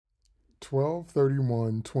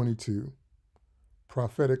12/31/22.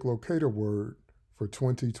 Prophetic Locator word for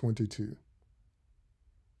 2022.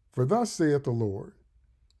 For thus saith the Lord,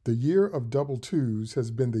 the year of double twos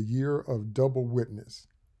has been the year of double witness.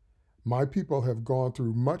 My people have gone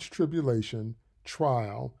through much tribulation,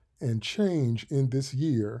 trial, and change in this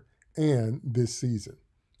year and this season,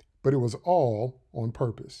 but it was all on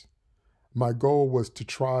purpose. My goal was to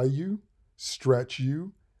try you, stretch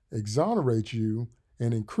you, exonerate you,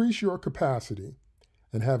 and increase your capacity,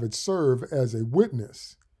 and have it serve as a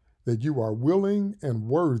witness that you are willing and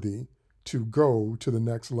worthy to go to the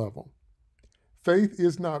next level. Faith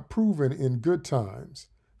is not proven in good times.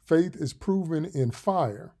 Faith is proven in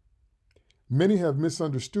fire. Many have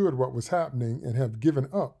misunderstood what was happening and have given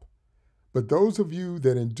up. But those of you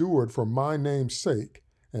that endured for my name's sake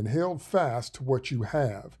and held fast to what you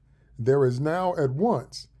have, there is now at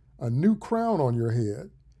once a new crown on your head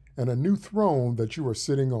and a new throne that you are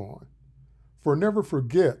sitting on. For never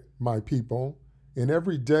forget, my people, in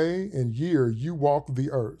every day and year you walk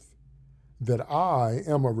the earth, that I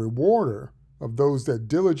am a rewarder of those that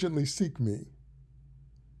diligently seek me,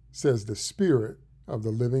 says the Spirit of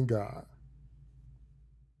the living God.